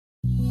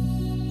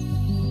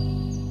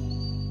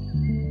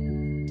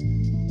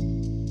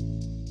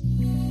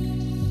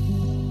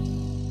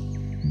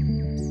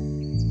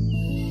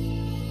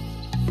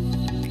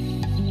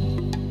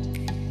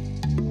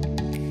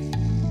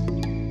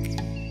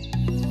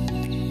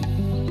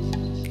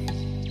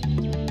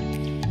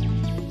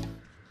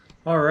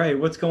All right,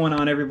 what's going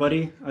on,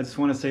 everybody? I just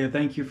want to say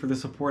thank you for the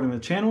support on the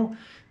channel.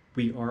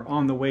 We are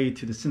on the way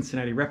to the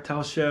Cincinnati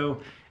Reptile Show,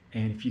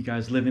 and if you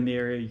guys live in the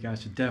area, you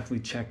guys should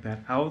definitely check that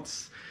out.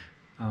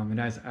 And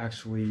that's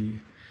actually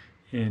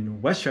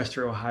in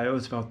Westchester, Ohio.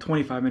 It's about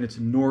 25 minutes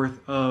north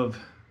of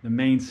the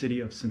main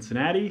city of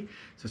Cincinnati,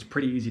 so it's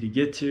pretty easy to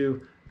get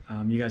to.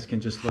 You guys can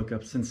just look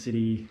up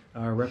CinCity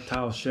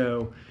Reptile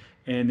Show,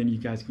 and then you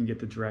guys can get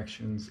the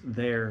directions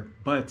there.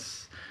 But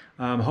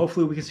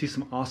hopefully we can see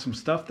some awesome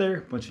stuff there,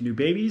 a bunch of new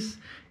babies.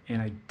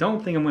 And I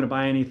don't think I'm going to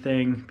buy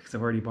anything because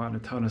I've already bought a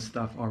ton of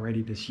stuff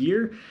already this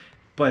year.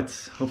 But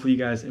hopefully you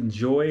guys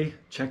enjoy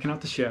checking out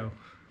the show.